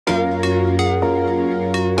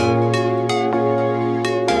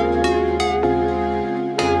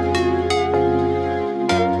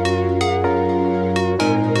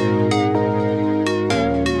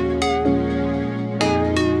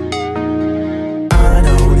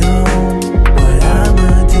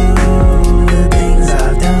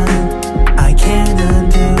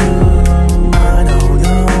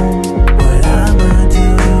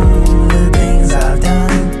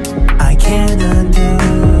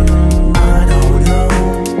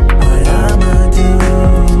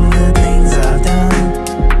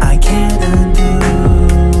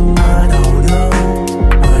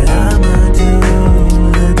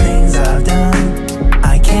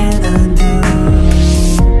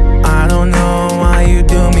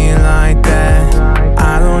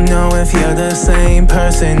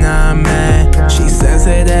person I met. She says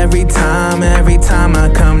that every time I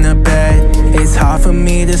come to bed, it's hard for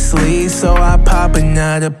me to sleep, so I pop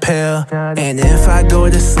another pill. And if I go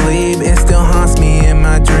to sleep, it still haunts me in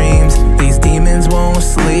my dreams. These demons won't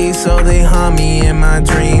sleep, so they haunt me in my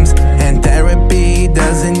dreams. And therapy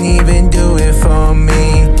doesn't even do it for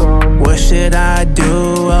me. What should I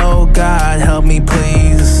do? Oh God, help me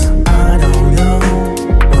please. I don't know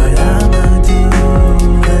what I'ma do.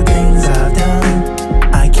 The things I've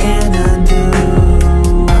done, I can't undo.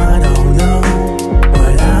 I don't know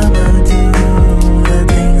what I'ma do. The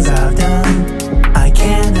things I've done, I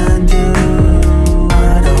can't undo.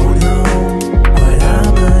 I don't know what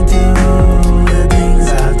I'ma do. The things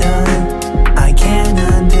I've done, I can't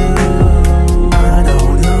undo. I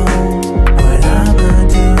don't know what I'ma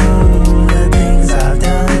do. The things I've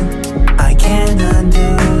done, I can't undo.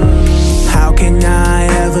 How can I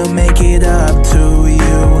ever make it up to you?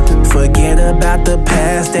 Forget about the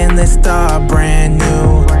past and let's start brand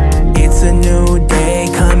new. It's a new day,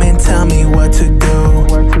 come and tell me what to do.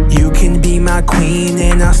 You can be my queen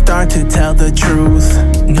and I'll start to tell the truth.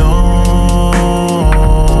 No,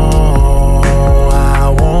 I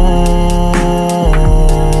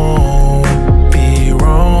won't be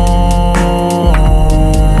wrong.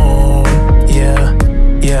 Yeah,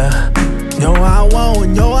 yeah. No, I won't,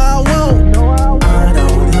 no, I